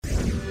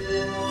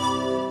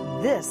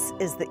This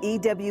is the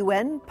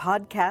EWN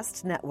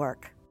Podcast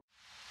Network.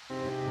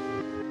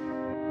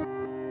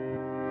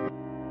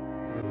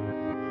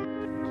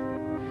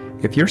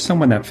 If you're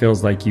someone that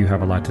feels like you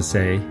have a lot to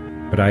say,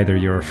 but either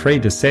you're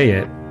afraid to say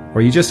it,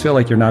 or you just feel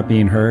like you're not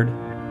being heard,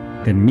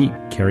 then meet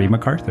Carrie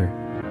MacArthur.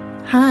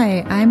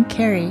 Hi, I'm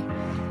Carrie.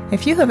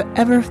 If you have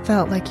ever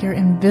felt like you're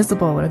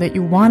invisible or that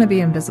you want to be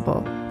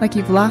invisible, like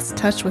you've lost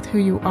touch with who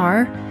you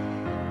are,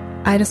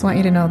 I just want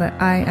you to know that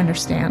I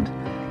understand.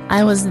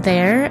 I was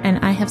there, and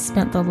I have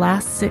spent the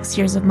last 6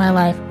 years of my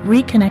life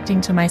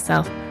reconnecting to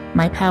myself,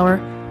 my power,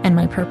 and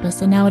my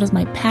purpose, and now it is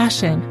my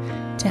passion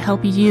to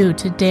help you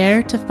to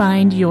dare to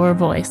find your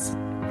voice.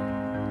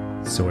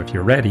 So if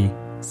you're ready,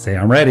 say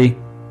I'm ready.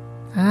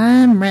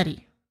 I'm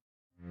ready.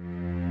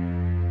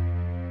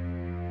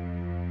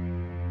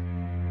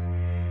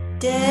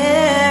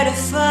 Dare to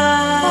find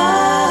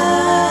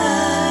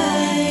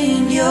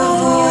your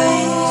voice.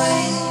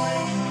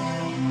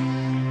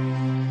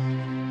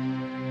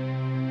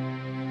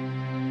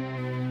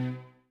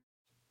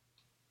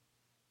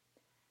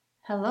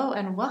 Hello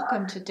and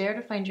welcome to Dare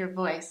to Find Your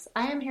Voice.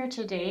 I am here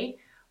today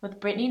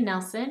with Brittani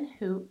Nelson,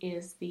 who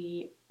is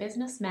the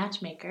business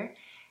matchmaker.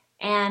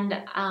 And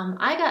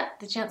I got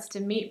the chance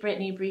to meet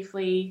Brittani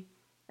briefly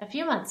a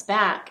few months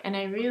back, and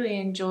I really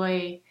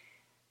enjoy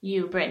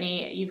you,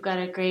 Brittani. You've got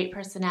a great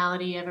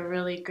personality, you have a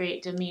really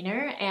great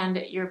demeanor, and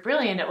you're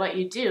brilliant at what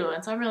you do.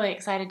 And so I'm really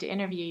excited to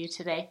interview you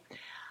today.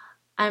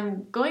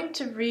 I'm going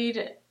to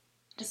read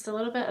just a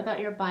little bit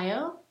about your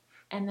bio,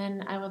 and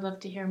then I would love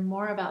to hear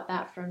more about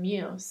that from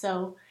you.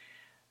 So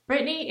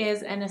Brittani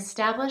is an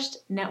established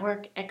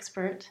network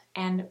expert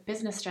and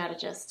business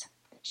strategist.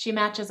 She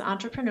matches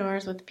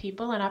entrepreneurs with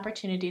people and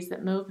opportunities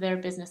that move their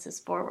businesses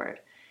forward.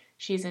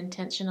 She's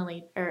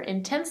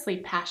intensely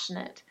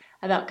passionate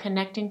about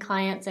connecting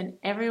clients and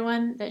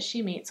everyone that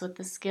she meets with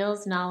the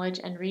skills, knowledge,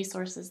 and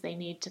resources they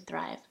need to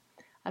thrive.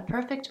 A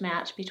perfect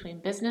match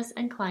between business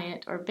and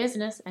client, or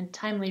business and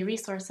timely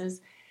resources,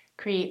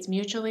 creates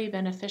mutually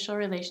beneficial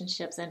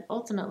relationships and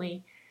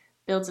ultimately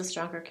builds a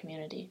stronger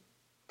community.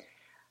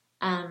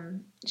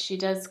 She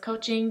does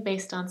coaching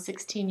based on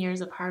 16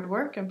 years of hard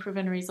work and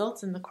proven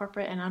results in the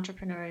corporate and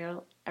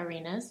entrepreneurial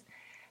arenas.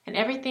 And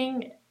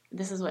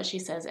this is what she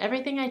says,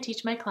 everything I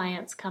teach my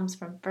clients comes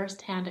from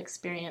firsthand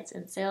experience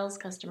in sales,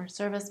 customer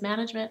service,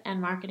 management, and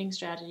marketing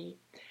strategy.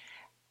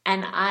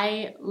 And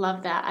I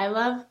love that. I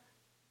love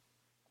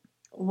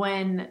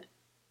when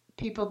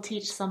people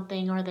teach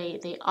something or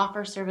they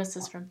offer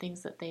services from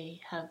things that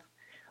they have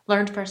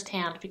learned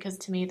firsthand, because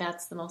to me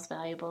that's the most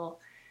valuable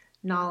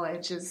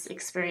knowledge, is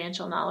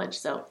experiential knowledge.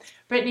 So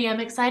Brittani, I'm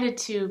excited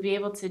to be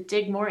able to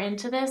dig more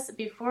into this.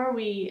 Before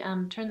we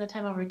turn the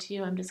time over to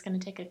you, I'm just going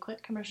to take a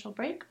quick commercial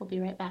break. We'll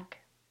be right back.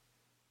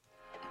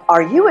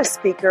 Are you a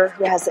speaker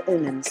who has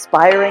an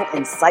inspiring,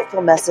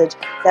 insightful message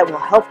that will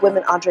help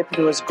women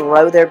entrepreneurs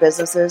grow their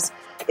businesses?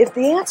 If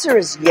the answer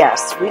is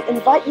yes, we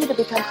invite you to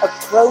become a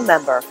pro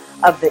member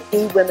of the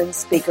eWomen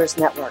Speakers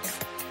Network.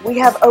 We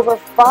have over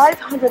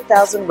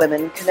 500,000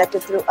 women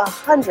connected through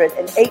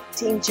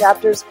 118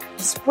 chapters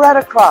spread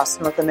across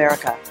North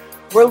America.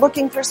 We're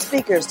looking for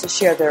speakers to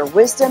share their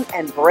wisdom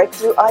and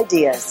breakthrough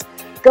ideas.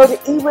 Go to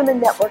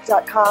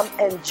eWomenNetwork.com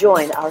and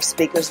join our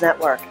Speakers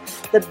Network.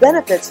 The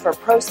benefits for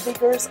pro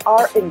speakers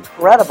are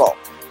incredible.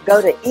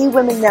 Go to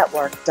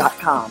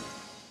eWomenNetwork.com.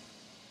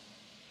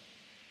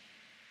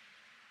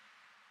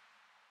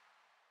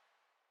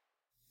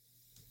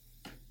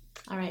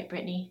 All right,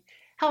 Brittani,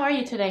 how are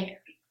you today?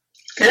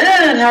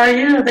 Good. How are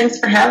you? Thanks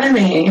for having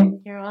me.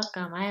 You're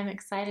welcome. I am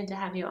excited to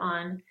have you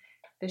on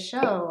the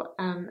show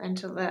and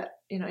to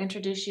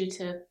introduce you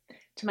to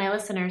my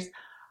listeners.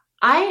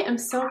 I am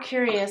so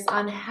curious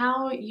on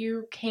how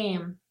you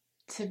came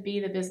to be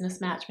the business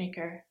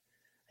matchmaker.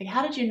 Like,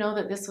 how did you know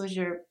that this was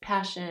your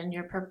passion,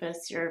 your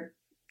purpose, your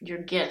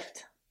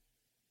gift?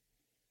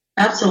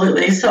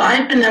 Absolutely. So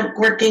I've been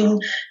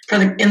working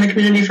in the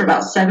community for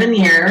about 7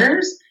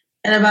 years.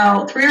 And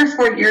about 3 or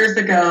 4 years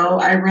ago,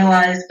 I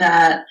realized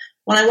that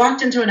when I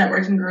walked into a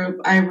networking group,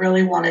 I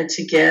really wanted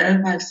to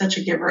give. I'm such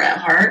a giver at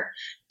heart.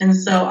 And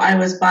so I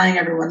was buying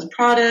everyone's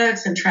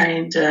products and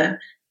trying to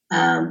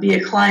be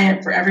a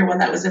client for everyone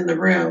that was in the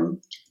room,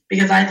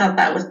 because I thought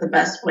that was the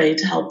best way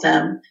to help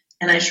them.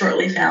 And I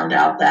shortly found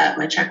out that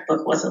my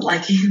checkbook wasn't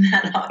liking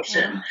that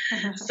option.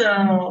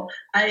 So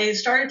I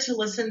started to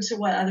listen to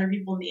what other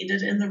people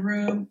needed in the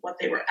room, what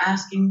they were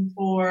asking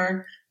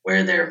for,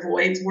 where their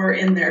voids were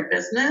in their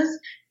business.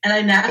 And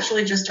I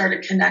naturally just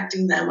started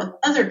connecting them with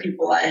other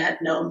people I had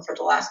known for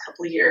the last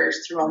couple of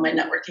years through all my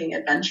networking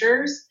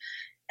adventures.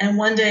 And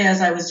one day, as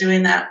I was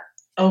doing that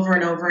over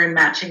and over and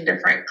matching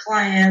different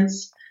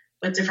clients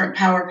with different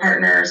power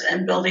partners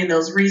and building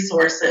those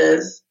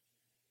resources,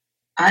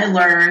 I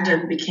learned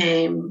and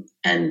became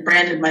and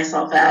branded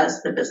myself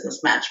as the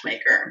business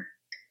matchmaker.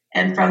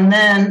 And from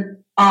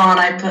then on,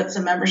 I put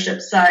some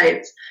membership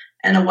sites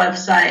and a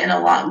website and a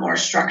lot more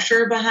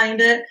structure behind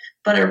it.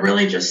 But it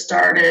really just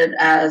started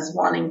as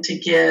wanting to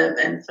give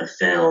and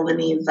fulfill the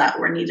needs that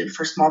were needed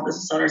for small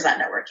business owners at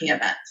networking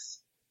events.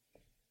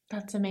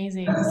 That's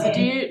amazing. So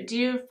do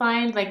you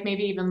find, like,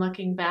 maybe even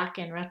looking back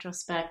in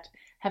retrospect,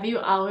 have you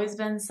always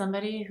been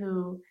somebody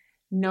who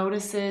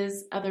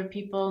notices other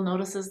people,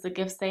 notices the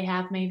gifts they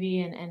have maybe,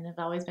 and have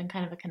always been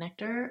kind of a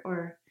connector?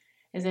 Or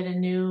is it a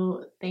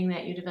new thing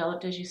that you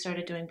developed as you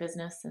started doing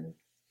business? And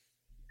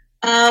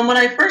When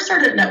I first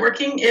started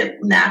networking, it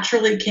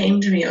naturally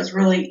came to me. It was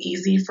really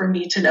easy for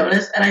me to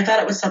notice, and I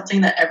thought it was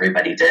something that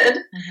everybody did.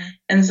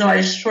 And so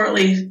I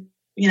shortly,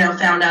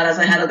 found out as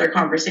I had other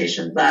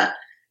conversations that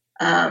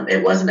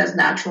it wasn't as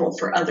natural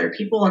for other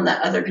people, and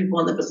that other people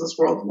in the business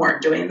world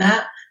weren't doing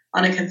that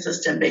on a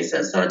consistent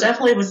basis. So it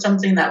definitely was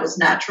something that was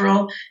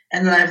natural,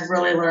 and then I've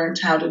really learned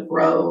how to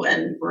grow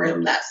and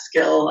groom that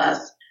skill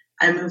as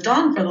I moved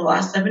on for the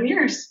last 7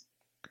 years.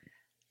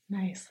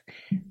 nice.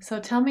 So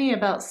tell me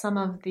about some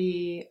of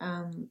the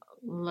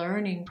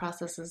learning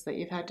processes that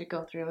you've had to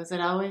go through. Has it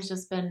always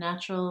just been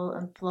natural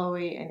and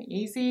flowy and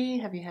easy?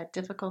 Have you had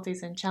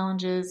difficulties and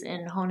challenges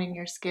in honing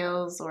your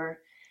skills or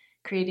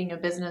creating a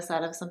business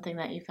out of something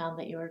that you found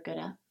that you were good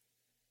at?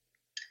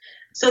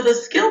 So the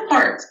skill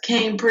parts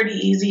came pretty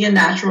easy and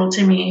natural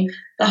to me.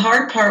 The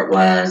hard part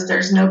was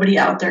there's nobody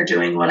out there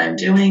doing what I'm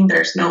doing.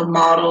 There's no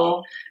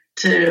model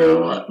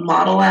to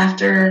model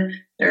after.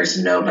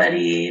 There's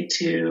nobody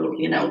to,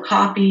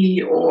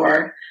 copy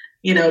or,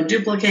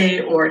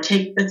 duplicate or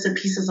take bits and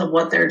pieces of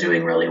what they're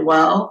doing really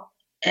well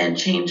and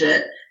change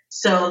it.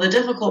 So the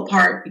difficult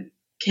part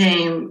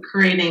came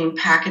creating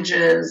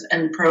packages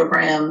and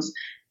programs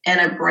and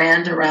a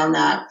brand around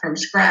that from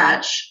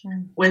scratch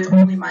with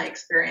only my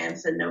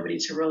experience and nobody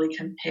to really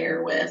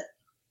compare with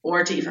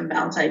or to even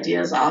bounce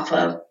ideas off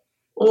of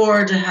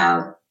or to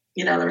have,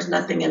 there's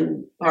nothing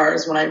in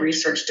bars when I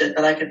researched it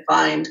that I could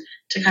find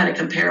to kind of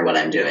compare what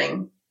I'm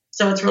doing.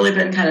 So it's really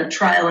been kind of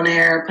trial and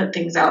error, put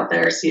things out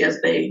there, see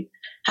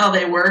how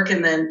they work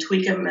and then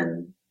tweak them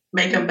and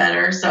make them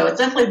better. So it's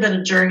definitely been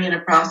a journey and a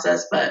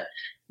process, but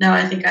now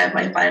I think I have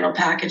my final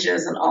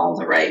packages and all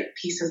the right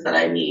pieces that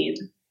I need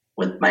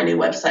with my new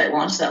website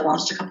that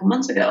launched a couple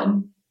months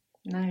ago.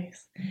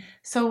 Nice.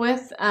 So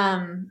with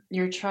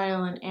your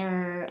trial and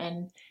error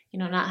and,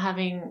 not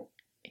having,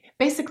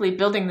 basically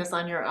building this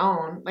on your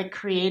own, like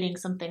creating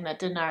something that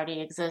didn't already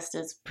exist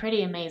is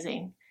pretty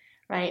amazing,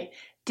 right?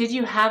 Did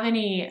you have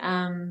any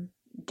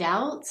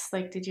doubts?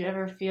 Like, did you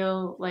ever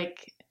feel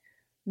like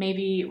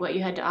maybe what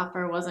you had to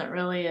offer wasn't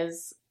really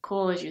as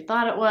cool as you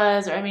thought it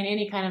was? Or,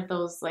 any kind of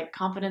those like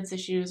confidence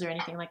issues or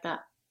anything like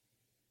that?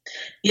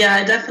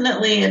 Yeah,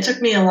 it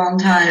took me a long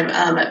time.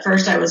 At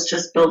first, I was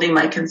just building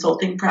my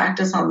consulting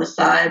practice on the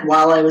side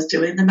while I was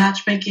doing the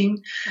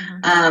matchmaking.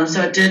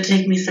 So it did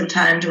take me some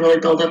time to really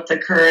build up the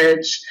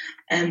courage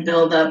and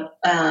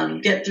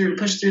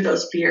push through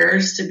those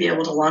fears to be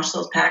able to launch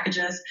those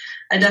packages.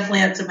 I definitely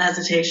had some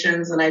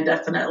hesitations and I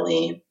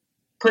definitely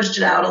pushed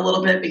it out a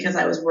little bit because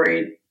I was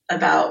worried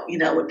about,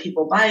 would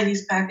people buy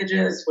these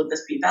packages? Would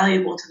this be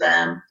valuable to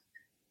them?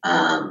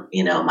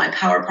 My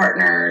power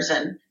partners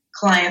and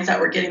clients that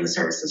were getting the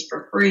services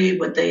for free,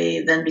 would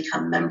they then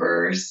become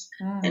members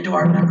into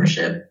our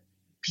membership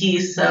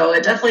piece? So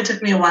it definitely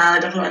took me a while. I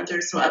definitely went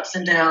through some ups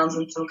and downs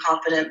and some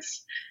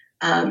confidence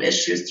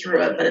issues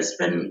through it, but it's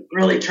been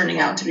really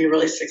turning out to be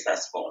really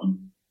successful.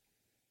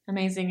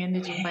 Amazing. And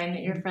did you find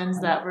that your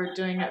friends that were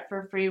doing it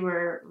for free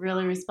were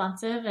really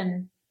responsive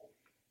and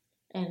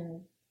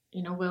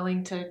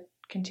willing to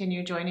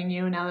continue joining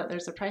you now that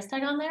there's a price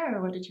tag on there,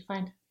 or what did you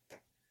find?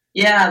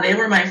 Yeah, they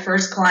were my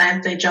first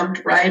client. They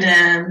jumped right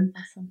in.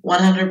 Awesome.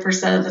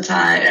 100% of the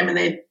time.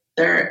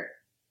 They're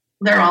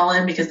all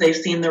in because they've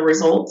seen the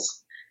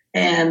results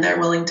and they're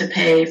willing to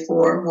pay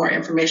for more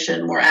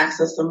information, more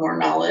access, and more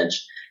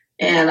knowledge.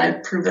 And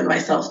I've proven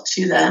myself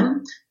to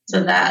them.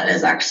 So that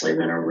has actually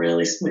been a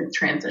really smooth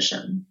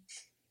transition.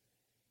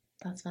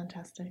 That's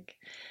fantastic.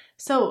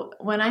 So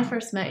when I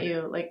first met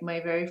you, like my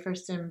very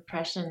first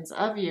impressions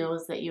of you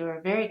was that you were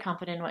very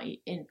confident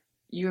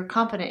you're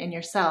confident in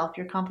yourself,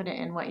 you're confident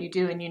in what you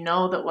do, and you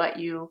know that what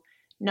you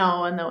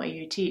know and the way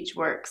you teach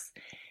works.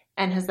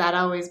 And has that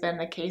always been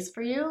the case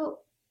for you?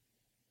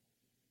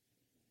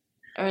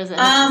 Or is it?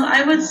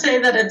 I would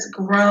say that it's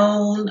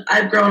grown.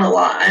 I've grown a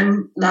lot.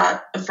 I'm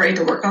not afraid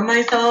to work on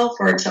myself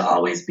or to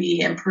always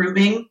be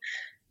improving.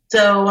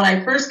 So when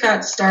I first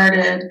got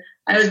started,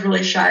 I was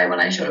really shy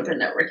when I showed up at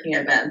networking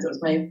events. It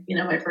was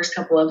my first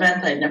couple of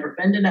events. I'd never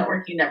been to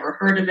networking, never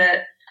heard of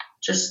it.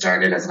 Just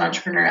started as an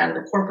entrepreneur out of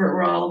the corporate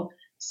world.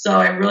 So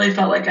I really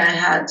felt like I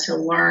had to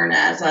learn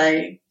as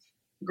I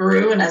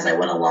grew and as I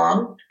went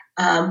along.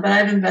 But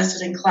I've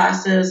invested in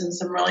classes and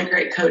some really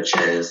great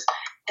coaches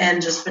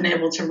and just been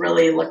able to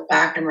really look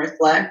back and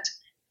reflect.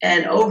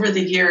 And over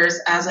the years,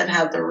 as I've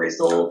had the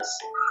results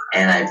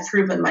and I've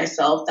proven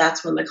myself,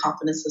 that's when the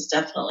confidence has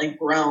definitely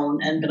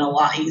grown and been a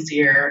lot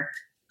easier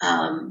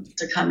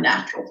to come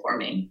natural for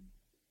me.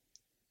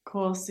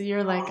 Cool. So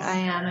you're like I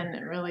am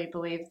and really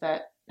believe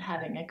that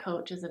having a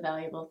coach is a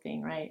valuable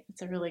thing, right?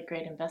 It's a really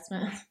great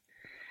investment.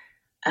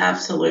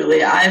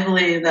 Absolutely. I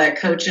believe that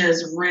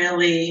coaches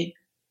really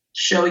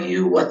show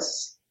you where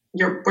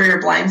your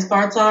blind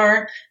spots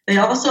are. They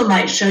also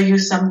might show you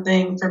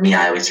something. For me,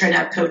 I always try to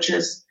have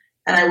coaches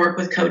and I work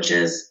with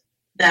coaches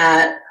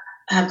that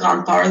have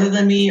gone farther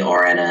than me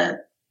or at a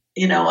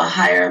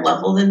higher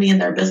level than me in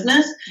their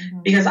business,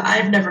 because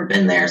I've never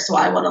been there. So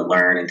I want to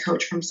learn and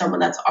coach from someone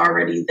that's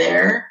already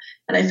there.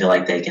 And I feel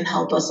like they can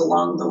help us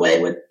along the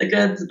way with the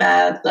goods, the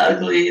bads, the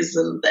uglies,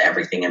 and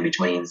everything in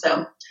between.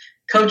 So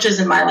coaches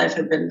in my life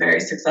have been very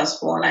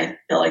successful, and I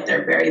feel like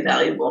they're very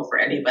valuable for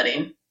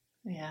anybody.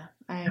 Yeah,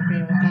 I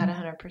agree with that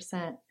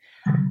 100%.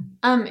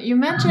 You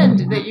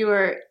mentioned that you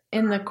were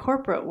in the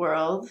corporate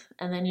world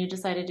and then you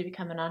decided to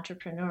become an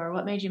entrepreneur.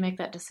 What made you make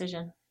that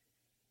decision?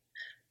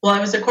 Well, I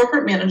was a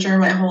corporate manager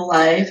my whole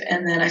life,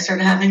 and then I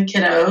started having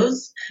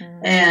kiddos,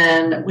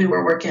 and we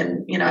were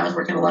working, I was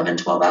working 11,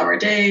 12-hour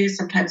days,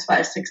 sometimes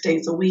 5, 6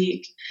 days a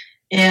week.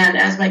 And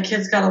as my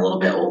kids got a little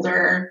bit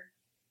older,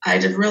 I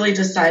really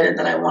decided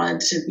that I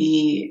wanted to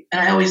be,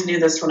 and I always knew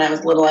this when I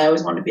was little, I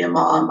always wanted to be a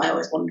mom. I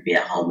always wanted to be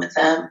at home with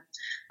them.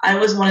 I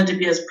always wanted to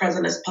be as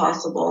present as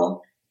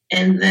possible.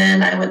 And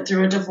then I went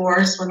through a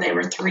divorce when they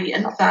were 3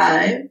 and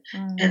 5.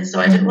 And so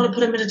I didn't want to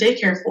put them in a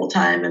daycare full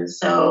time. And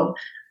so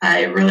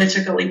I really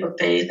took a leap of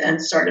faith and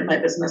started my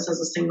business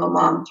as a single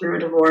mom through a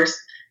divorce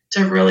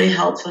to really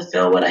help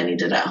fulfill what I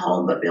needed at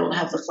home, but be able to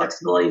have the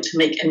flexibility to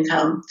make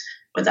income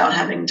without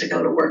having to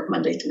go to work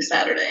Monday through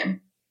Saturday.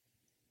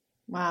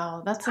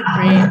 Wow, that's a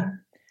great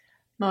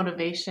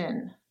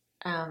motivation.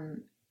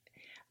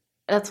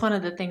 That's one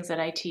of the things that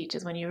I teach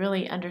is when you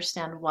really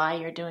understand why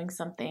you're doing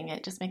something,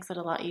 it just makes it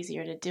a lot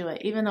easier to do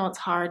it, even though it's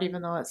hard,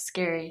 even though it's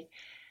scary.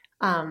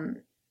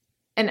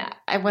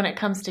 When it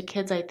comes to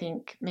kids, I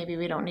think maybe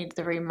we don't need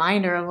the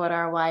reminder of what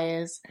our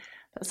why is,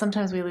 but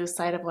sometimes we lose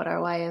sight of what our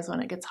why is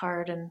when it gets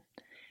hard. And,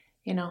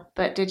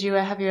 but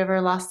have you ever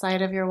lost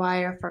sight of your why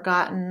or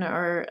forgotten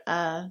or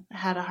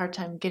had a hard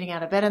time getting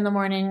out of bed in the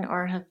morning,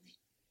 or have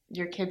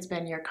your kids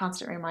been your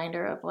constant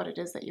reminder of what it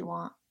is that you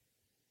want?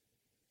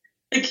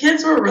 The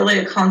kids were really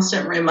a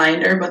constant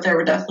reminder, but there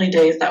were definitely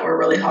days that were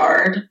really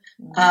hard.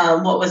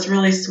 What was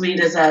really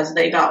sweet is as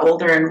they got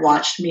older and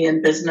watched me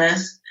in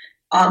business,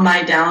 on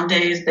my down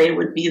days, they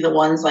would be the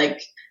ones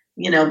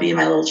be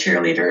my little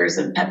cheerleaders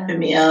and pepping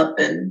me up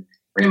and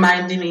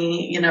reminding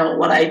me,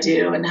 what I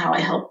do and how I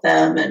help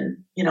them and,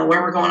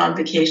 where we're going on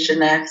vacation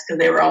next, because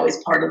they were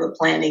always part of the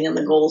planning and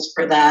the goals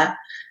for that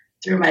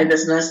through my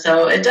business.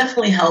 So it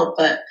definitely helped.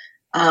 But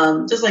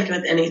just like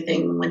with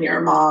anything, when you're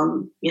a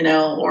mom,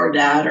 or a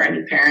dad or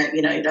any parent,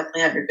 you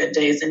definitely have your good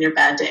days and your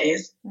bad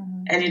days.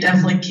 And you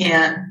definitely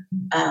can't,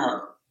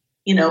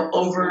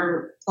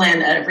 over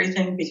plan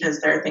everything, because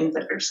there are things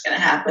that are just going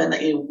to happen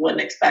that you wouldn't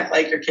expect,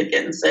 like your kid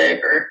getting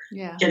sick or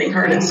getting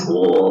hurt at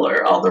school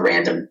or all the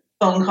random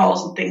phone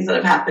calls and things that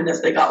have happened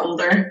as they got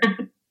older.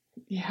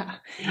 Yeah.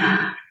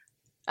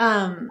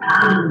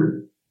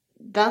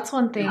 That's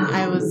one thing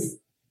I was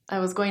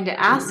going to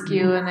ask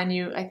you, and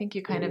then I think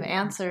you kind of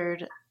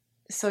answered.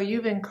 So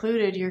you've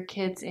included your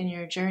kids in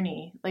your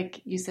journey.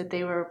 Like you said,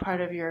 they were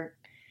part of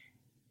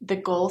the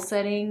goal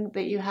setting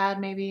that you had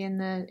maybe in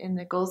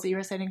the goals that you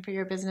were setting for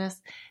your business.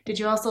 Did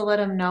you also let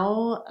them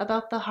know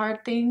about the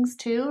hard things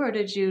too, or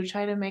did you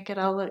try to make it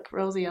all look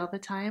rosy all the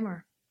time?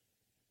 Or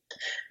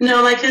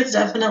no, my kids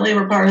definitely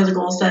were part of the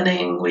goal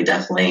setting. We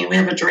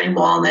have a dream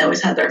wall, and they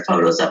always had their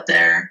photos up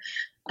there.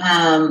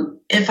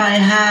 If I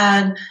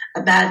had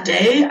a bad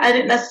day, I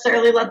didn't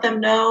necessarily let them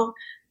know,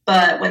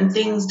 but when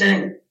things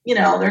didn't,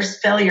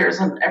 there's failures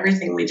in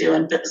everything we do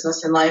in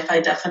business and life, I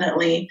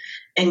definitely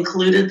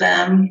included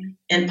them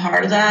in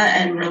part of that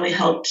and really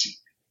helped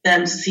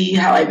them see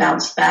how I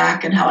bounced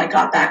back and how I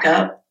got back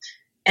up.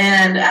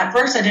 And at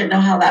first I didn't know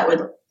how that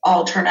would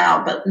all turn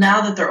out, but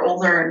now that they're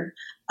older and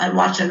I'm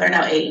watching, they're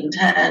now 8 and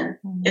 10,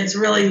 it's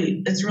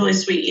really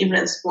sweet, even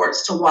in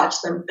sports, to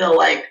watch them feel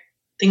like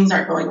things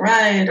aren't going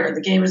right or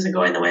the game isn't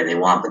going the way they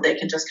want, but they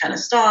can just kind of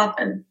stop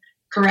and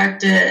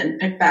correct it and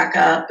pick back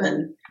up.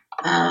 And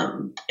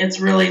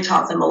it's really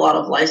taught them a lot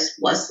of life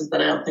lessons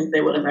that I don't think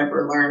they would have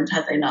ever learned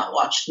had they not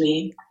watched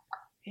me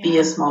be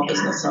a small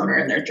business owner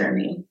in their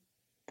journey.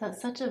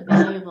 That's such a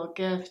valuable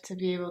gift to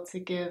be able to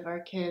give our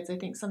kids. I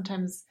think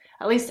sometimes,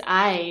 at least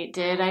I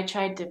did, I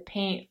tried to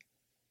paint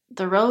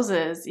the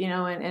roses,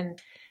 and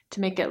to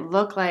make it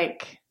look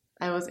like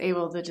I was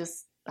able to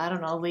just,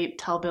 leap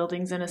tall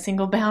buildings in a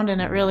single bound,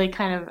 and it really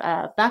kind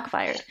of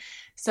backfired.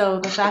 So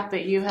the fact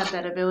that you have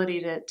that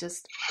ability to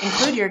just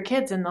include your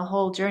kids in the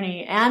whole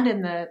journey and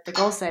in the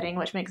goal setting,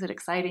 which makes it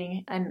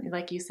exciting. And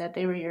like you said,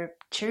 they were your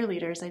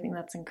cheerleaders. I think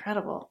that's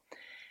incredible.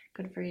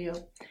 Good for you.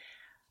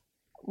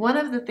 One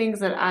of the things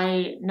that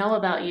I know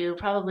about you,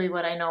 probably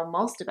what I know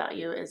most about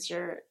you, is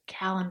your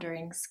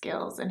calendaring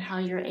skills and how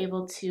you're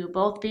able to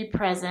both be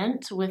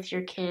present with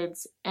your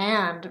kids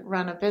and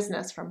run a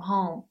business from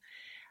home.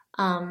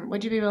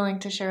 Would you be willing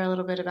to share a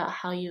little bit about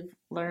how you've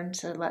learned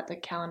to let the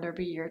calendar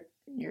be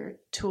your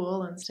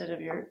tool instead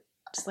of your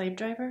slave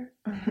driver?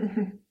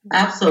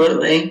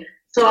 Absolutely.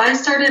 So I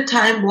started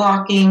time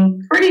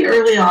blocking pretty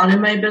early on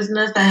in my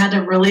business. I had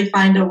to really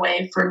find a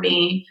way for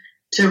me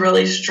to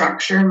really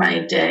structure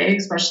my day,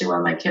 especially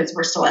when my kids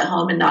were still at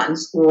home and not in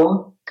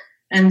school.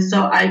 And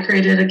so I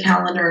created a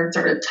calendar and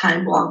started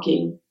time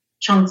blocking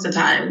chunks of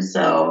time.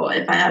 So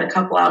if I had a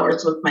couple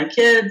hours with my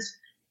kids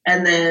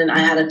and then I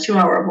had a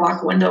 2-hour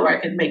block window where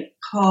I could make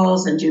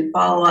calls and do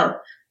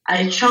follow-up,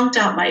 I chunked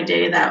out my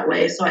day that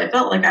way. So I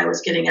felt like I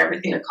was getting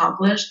everything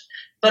accomplished.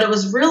 But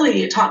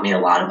it taught me a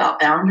lot about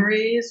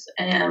boundaries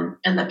and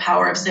the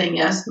power of saying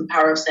yes and the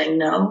power of saying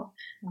no.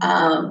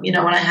 When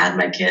I had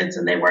my kids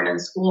and they weren't in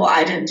school,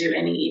 I didn't do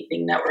any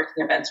evening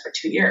networking events for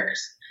 2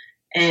 years.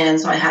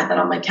 And so I had that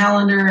on my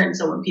calendar. And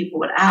so when people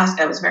would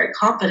ask, I was very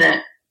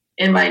confident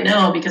in my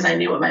no because I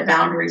knew what my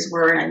boundaries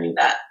were. And I knew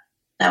that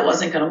that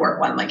wasn't going to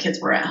work while my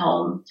kids were at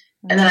home.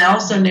 And then I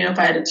also knew if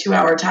I had a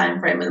 2-hour time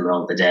frame in the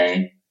middle of the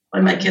day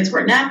when my kids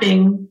were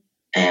napping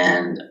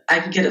and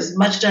I could get as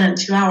much done in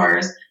 2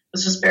 hours,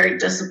 was just very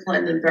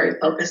disciplined and very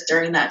focused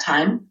during that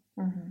time.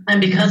 Mm-hmm.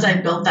 And because I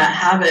built that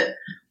habit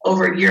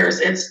over years,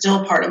 it's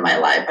still part of my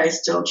life. I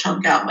still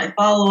chunk out my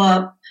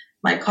follow-up,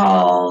 my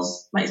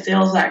calls, my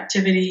sales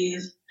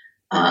activities,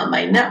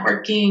 my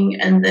networking.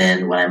 And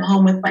then when I'm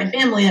home with my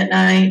family at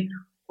night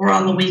or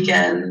on the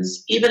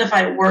weekends, even if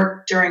I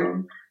work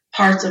during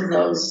parts of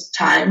those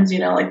times,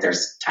 like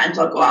there's times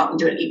I'll go out and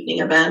do an evening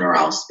event or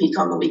I'll speak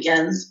on the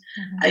weekends.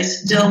 Mm-hmm. I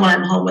still, when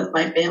I'm home with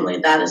my family,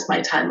 that is my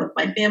time with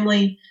my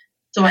family.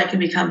 So I can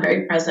become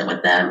very present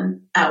with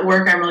them. At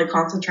work, I'm really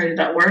concentrated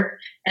at work.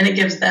 And it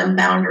gives them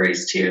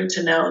boundaries too,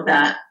 to know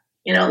that,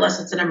 unless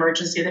it's an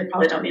emergency, they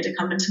probably don't need to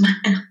come into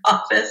my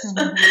office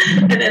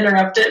mm-hmm. and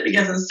interrupt it,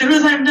 because as soon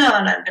as I'm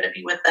done, I'm going to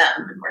be with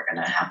them and we're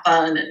going to have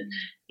fun and,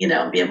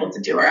 be able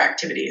to do our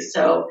activities.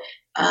 So,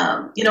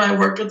 I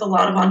worked with a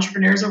lot of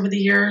entrepreneurs over the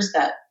years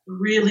that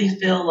really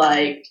feel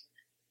like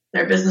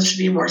their business should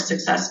be more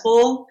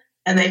successful.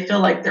 And they feel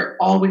like they're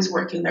always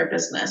working their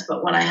business.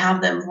 But when I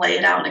have them lay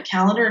it out in a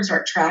calendar and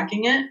start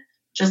tracking it,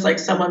 just like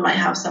someone might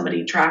have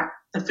somebody track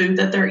the food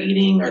that they're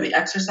eating or the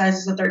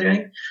exercises that they're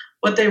doing,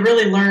 what they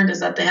really learned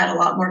is that they had a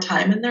lot more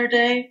time in their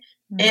day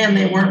and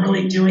they weren't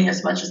really doing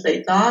as much as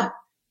they thought,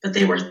 but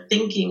they were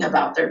thinking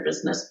about their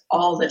business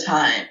all the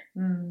time.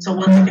 So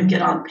once it could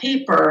get on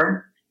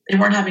paper, they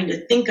weren't having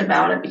to think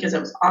about it because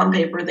it was on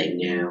paper. They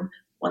knew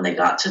when they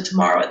got to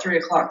tomorrow at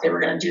 3:00, they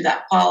were going to do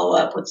that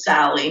follow-up with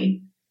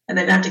Sally. And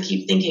they'd have to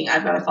keep thinking,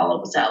 I've got to follow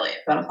up with Sally.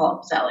 I've got to follow up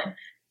with Sally.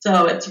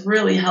 So it's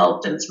really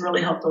helped. And it's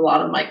really helped a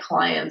lot of my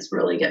clients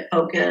really get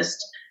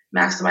focused,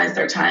 maximize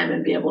their time,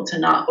 and be able to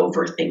not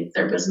overthink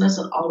their business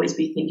and always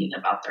be thinking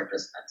about their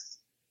business.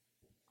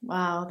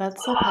 Wow,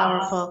 that's so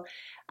powerful.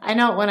 I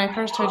know when I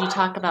first heard you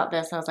talk about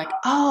this, I was like,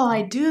 oh,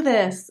 I do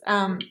this.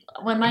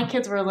 When my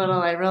kids were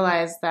little, I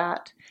realized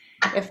that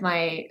if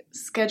my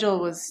schedule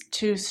was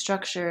too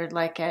structured,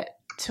 like at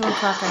 2:00,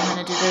 I'm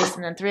going to do this,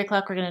 and then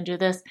 3:00, we're going to do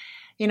this.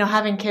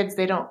 Having kids,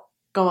 they don't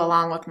go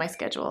along with my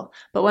schedule.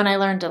 But when I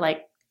learned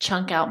to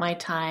chunk out my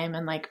time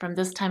and from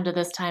this time to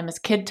this time is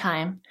kid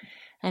time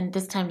and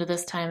this time to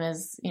this time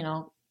is,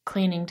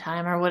 cleaning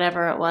time or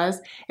whatever it was,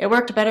 it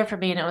worked better for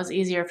me and it was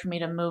easier for me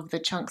to move the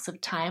chunks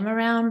of time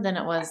around than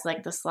it was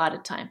the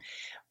slotted time.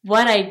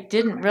 What I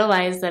didn't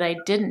realize that I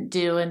didn't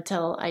do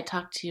until I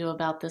talked to you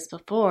about this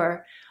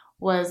before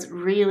was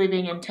really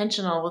being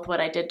intentional with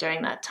what I did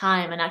during that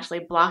time and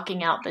actually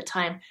blocking out the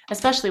time,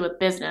 especially with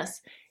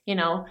business.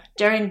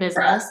 During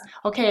business,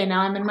 okay, now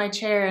I'm in my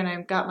chair and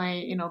I've got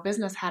my,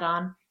 business hat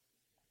on.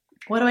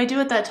 What do I do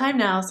at that time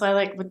now? So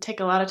I would take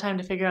a lot of time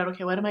to figure out,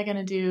 okay, what am I going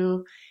to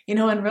do?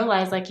 And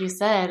realize, like you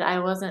said, I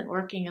wasn't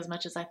working as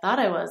much as I thought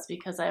I was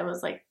because I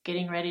was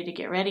getting ready to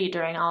get ready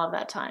during all of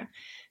that time.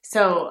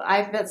 So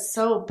that's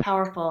so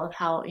powerful of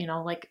how,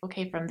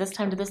 okay, from this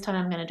time to this time,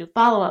 I'm going to do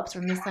follow-ups.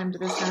 From this time to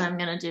this time, I'm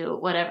going to do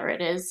whatever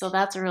it is. So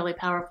that's a really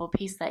powerful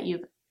piece that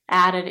you've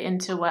added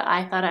into what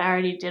I thought I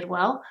already did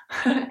well.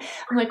 I'm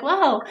like,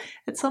 wow,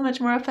 it's so much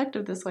more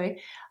effective this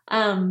way.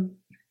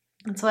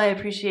 And so I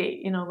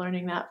appreciate,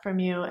 learning that from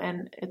you.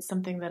 And it's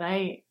something that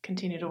I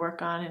continue to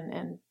work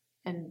on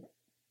and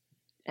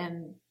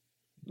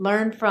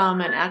learn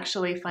from and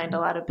actually find a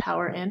lot of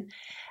power in.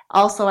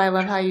 Also, I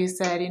love how you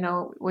said,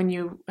 when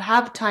you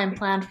have time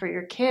planned for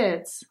your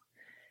kids,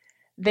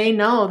 they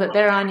know that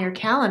they're on your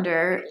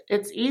calendar.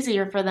 It's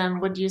easier for them,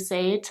 would you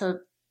say, to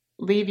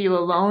leave you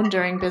alone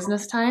during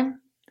business time?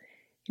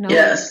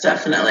 Yes,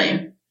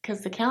 definitely.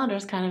 Because the calendar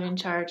is kind of in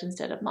charge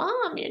instead of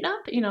mom, you're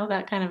not,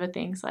 that kind of a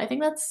thing. So I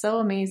think that's so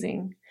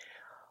amazing.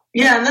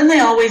 Yeah, and then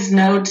they always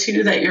know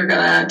too that you're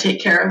gonna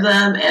take care of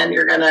them and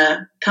you're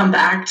gonna come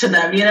back to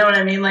them. You know what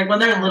I mean? When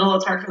they're little,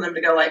 it's hard for them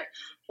to go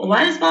well,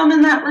 why is mom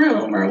in that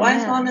room? Or why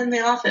is mom in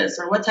the office?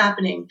 Or what's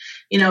happening?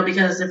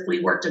 Because if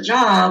we worked a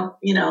job,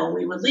 we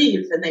would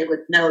leave and they would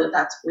know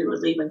that we would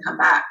leave and come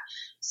back.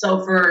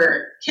 So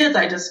for kids,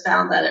 I just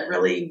found that it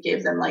really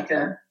gave them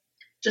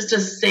just a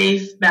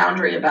safe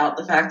boundary about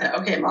the fact that,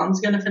 okay,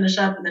 mom's going to finish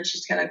up and then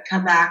she's going to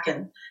come back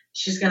and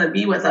she's going to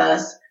be with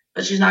us,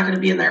 but she's not going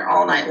to be in there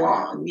all night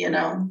long,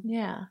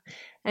 Yeah.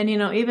 And,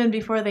 even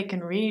before they can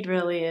read,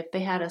 really, if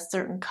they had a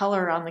certain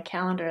color on the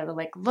calendar, they're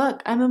like,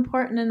 look, I'm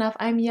important enough.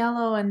 I'm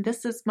yellow and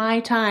this is my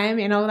time,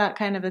 that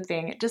kind of a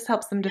thing. It just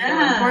helps them to feel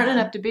important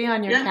enough to be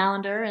on your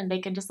calendar and they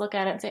can just look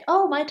at it and say,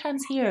 oh, my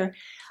time's here.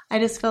 I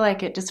just feel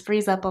like it just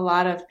frees up a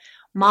lot of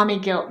mommy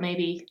guilt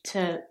maybe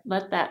to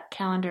let that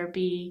calendar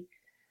be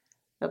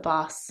the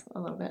boss a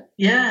little bit.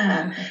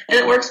 Yeah. And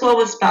it works well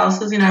with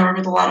spouses. I work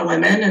with a lot of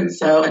women. And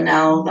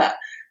now that,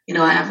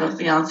 I have a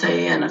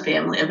fiance and a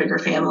bigger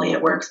family,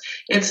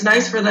 it's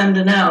nice for them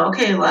to know,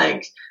 okay,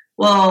 like,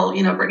 well,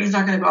 Brittany's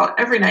not going to go out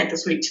every night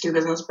this week to do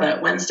business,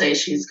 but Wednesday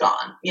she's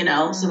gone,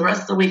 so the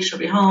rest of the week she'll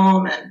be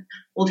home and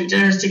we'll do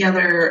dinners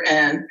together.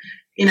 And,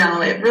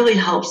 it really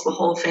helps the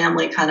whole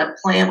family kind of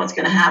plan what's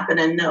going to happen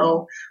and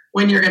know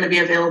when you're going to be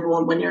available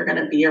and when you're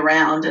going to be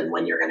around and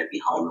when you're going to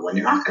be home and when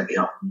you're not going to be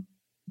home.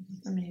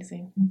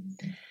 Amazing.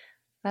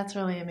 That's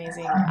really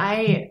amazing.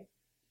 I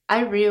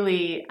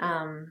really,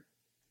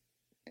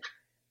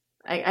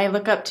 I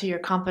look up to your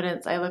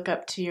confidence. I look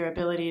up to your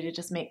ability to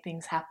just make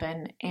things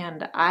happen.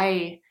 And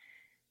I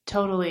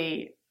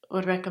totally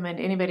would recommend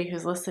anybody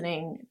who's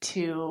listening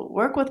to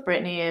work with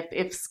Brittani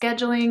if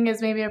scheduling is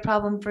maybe a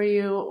problem for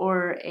you,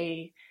 or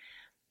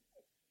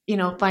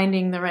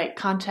finding the right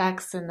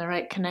contacts and the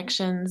right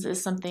connections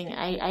is something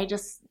I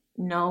just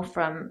know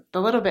from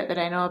the little bit that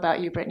I know about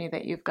you, Brittani,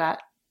 that you've got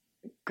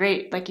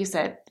great, like you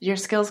said, your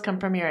skills come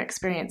from your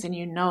experience, and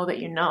you know what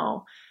you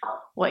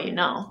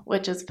know,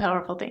 which is a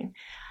powerful thing.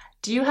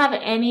 Do you have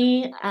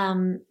any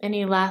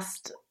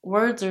last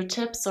words or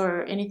tips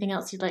or anything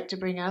else you'd like to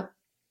bring up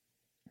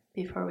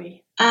before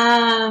we?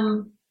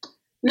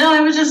 No,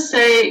 I would just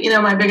say,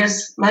 my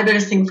biggest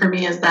thing for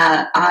me is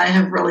that I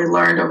have really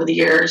learned over the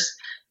years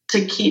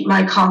to keep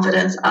my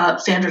confidence up.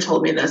 Sandra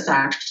told me this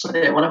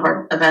actually at one of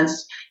our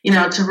events,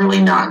 to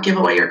really not give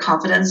away your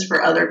confidence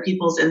for other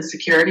people's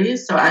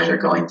insecurities. So as you're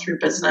going through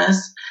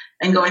business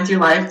and going through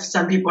life,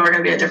 some people are going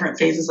to be at different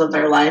phases of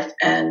their life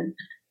and,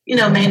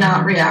 may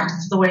not react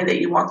the way that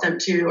you want them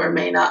to, or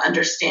may not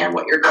understand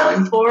what you're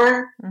going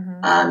for.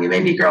 Mm-hmm. You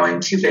may be growing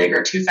too big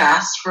or too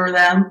fast for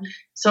them.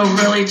 So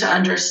really to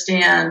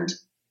understand,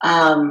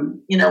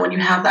 when you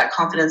have that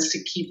confidence,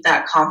 to keep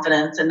that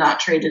confidence and not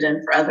trade it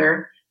in for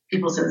other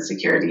people's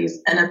insecurities.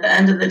 And at the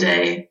end of the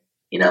day,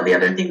 the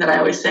other thing that I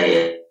always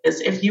say is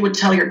if you would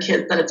tell your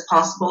kids that it's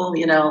possible,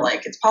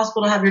 like it's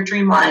possible to have your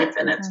dream life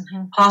and it's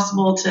mm-hmm.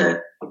 possible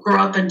to grow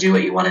up and do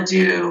what you want to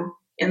do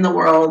in the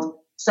world.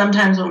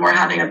 Sometimes when we're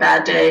having a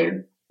bad day,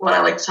 what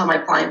I like to tell my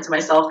clients and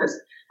myself is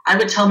I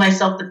would tell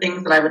myself the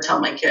things that I would tell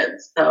my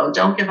kids. So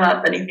don't give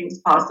up. Anything's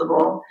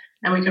possible.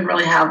 And we can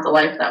really have the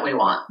life that we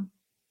want.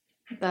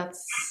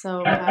 That's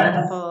so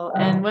powerful.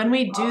 And when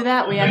we do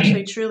that, we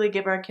actually truly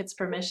give our kids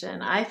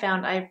permission. I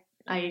found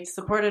I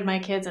supported my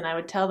kids, and I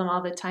would tell them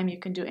all the time, you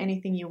can do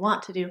anything you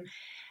want to do.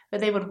 But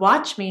they would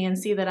watch me and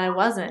see that I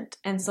wasn't.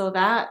 And so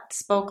that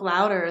spoke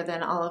louder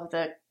than all of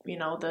the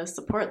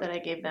support that I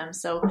gave them.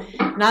 So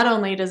not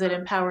only does it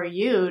empower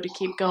you to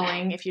keep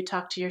going if you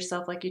talk to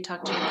yourself like you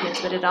talk to your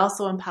kids, but it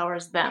also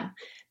empowers them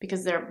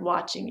because they're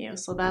watching you.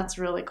 So that's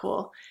really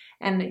cool.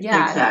 And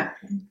yeah,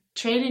 exactly.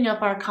 Trading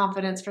up our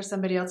confidence for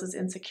somebody else's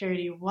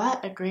insecurity,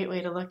 what a great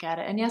way to look at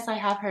it. And yes, I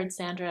have heard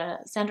Sandra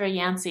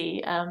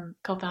Yancey,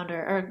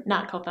 founder of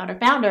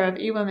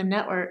eWomen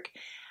Network,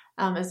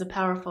 is a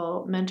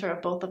powerful mentor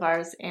of both of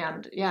ours.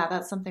 And yeah,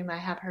 that's something that I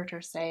have heard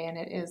her say, and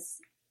it's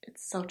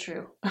so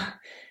true.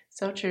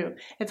 So true.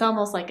 It's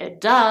almost like a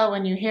duh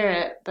when you hear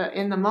it, but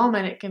in the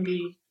moment it can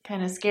be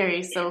kind of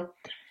scary. So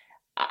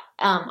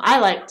I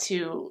like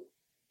to,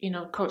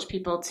 coach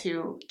people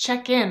to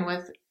check in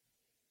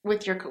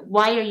with your,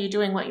 why are you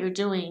doing what you're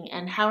doing,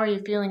 and how are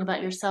you feeling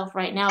about yourself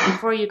right now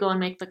before you go and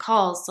make the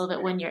calls, so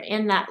that when you're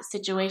in that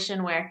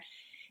situation where,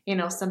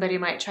 somebody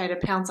might try to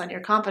pounce on your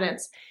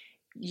confidence,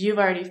 you've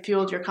already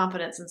fueled your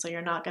confidence, and so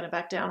you're not going to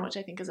back down, which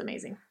I think is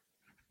amazing.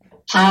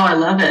 Oh, I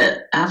love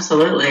it.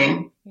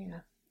 Absolutely. Yeah.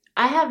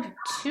 I have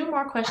 2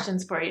 more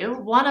questions for you.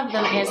 One of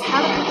them is,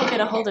 how do people get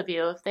a hold of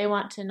you if they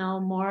want to know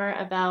more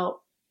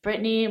about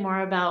Brittani,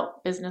 more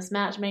about Business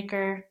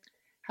Matchmaker?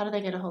 How do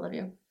they get a hold of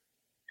you?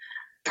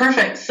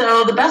 Perfect.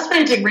 So the best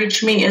way to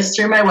reach me is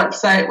through my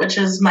website, which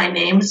is my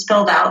name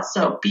spelled out.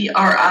 So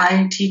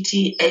Brittani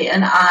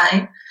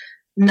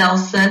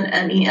Nelson,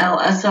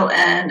 Nelson.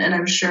 And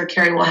I'm sure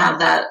Carrie will have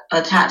that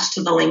attached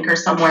to the link or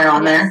somewhere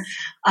on there.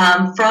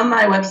 From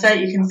my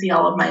website, you can see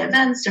all of my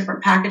events,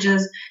 different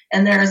packages.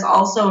 And there is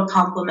also a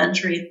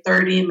complimentary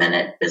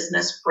 30-minute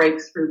business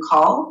breakthrough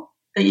call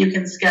that you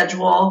can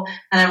schedule.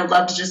 And I would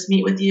love to just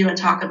meet with you and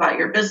talk about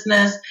your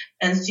business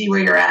and see where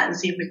you're at and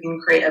see if we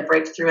can create a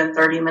breakthrough in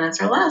 30 minutes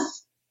or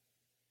less.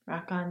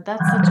 Rock on.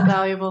 That's such a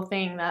valuable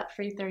thing. That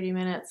free 30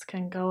 minutes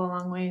can go a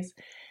long ways.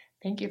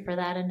 Thank you for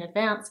that in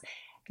advance.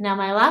 Now,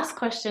 my last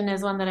question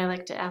is one that I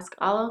like to ask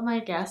all of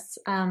my guests.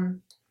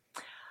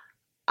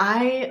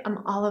 I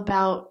am all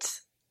about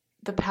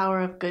the power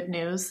of good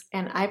news,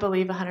 and I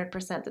believe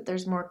 100% that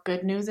there's more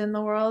good news in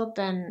the world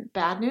than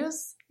bad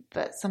news,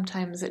 but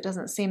sometimes it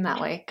doesn't seem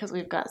that way because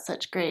we've got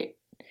such great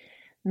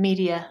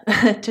media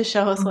to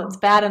show us what's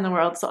bad in the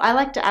world. So I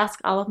like to ask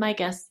all of my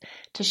guests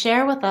to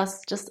share with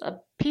us just a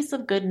piece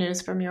of good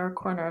news from your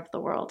corner of the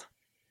world.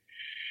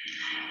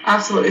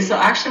 Absolutely. So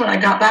actually, when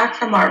I got back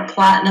from our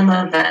platinum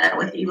event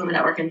with eWomen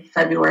Network in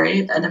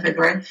February, the end of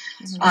February,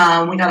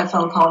 we got a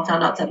phone call and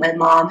found out that my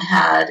mom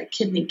had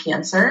kidney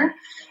cancer.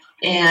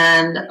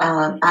 And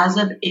as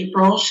of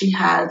April, she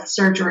had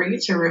surgery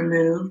to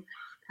remove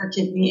her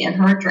kidney and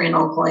her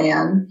adrenal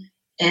gland.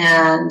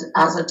 And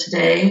as of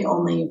today,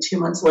 only 2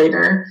 months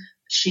later,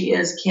 she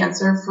is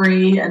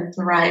cancer-free and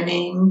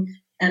thriving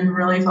and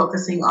really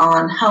focusing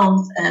on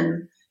health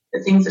and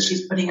the things that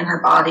she's putting in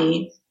her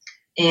body.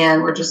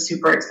 And we're just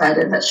super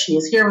excited that she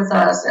is here with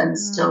us and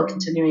still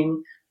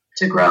continuing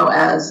to grow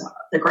as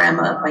the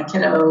grandma of my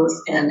kiddos.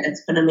 And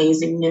it's been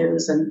amazing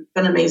news and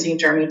been an amazing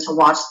journey to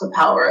watch the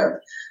power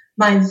of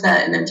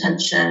mindset and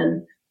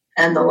intention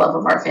and the love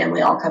of our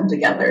family all come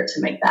together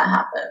to make that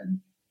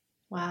happen.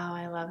 Wow,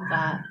 I love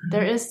that.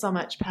 There is so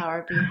much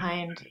power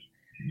behind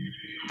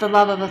the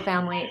love of a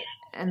family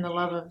and the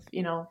love of,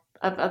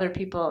 of other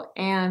people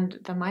and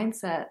the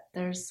mindset.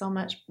 There's so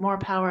much more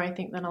power, I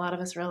think, than a lot of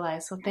us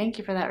realize. So thank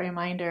you for that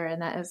reminder.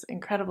 And that is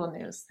incredible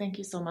news. Thank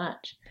you so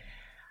much.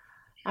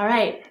 All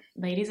right,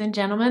 ladies and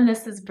gentlemen,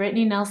 this is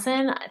Brittani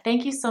Nelson.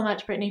 Thank you so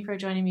much, Brittani, for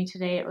joining me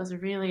today. It was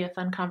really a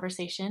fun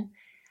conversation.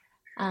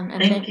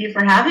 And thank you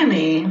for having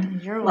me.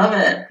 You're Love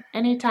welcome. it.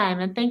 Anytime.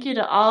 And thank you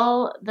to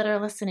all that are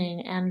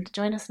listening. And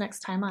join us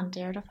next time on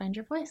Dare to Find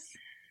Your Voice.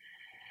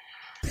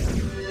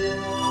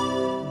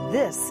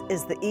 This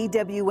is the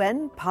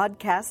EWN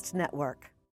Podcast Network.